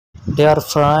Dear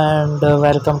friend,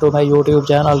 welcome to my YouTube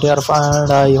channel. Dear friend,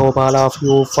 I hope all of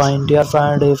you fine. Dear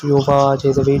friend, if you watch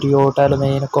this video, tell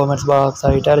me in comments box.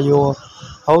 I tell you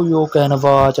how you can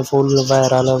watch a full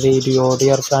viral video.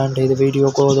 Dear friend, his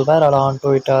video goes viral on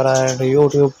Twitter and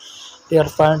YouTube. Dear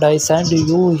friend, I send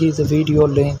you his video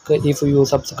link. If you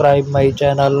subscribe my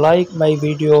channel, like my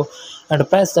video and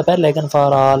press the bell icon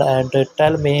for all, and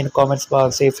tell me in comments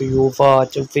box if you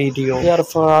watch video. Dear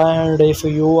friend, if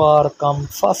you are come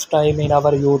first time in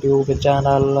our YouTube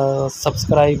channel,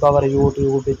 subscribe our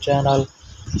YouTube channel,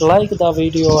 like the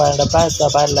video and press the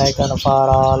bell icon for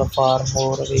all for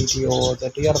more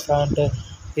videos. Dear friend,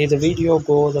 his video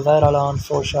goes viral on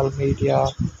social media.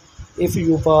 If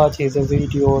you watch his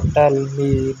video, tell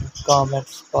me in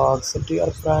comments box. Dear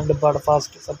friend, but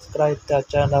first subscribe the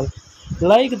channel,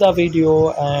 like the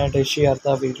video and share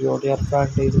the video. Dear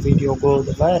friend, his video goes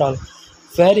viral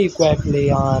very quickly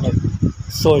on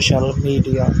social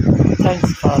media.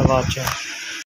 Thanks for watching.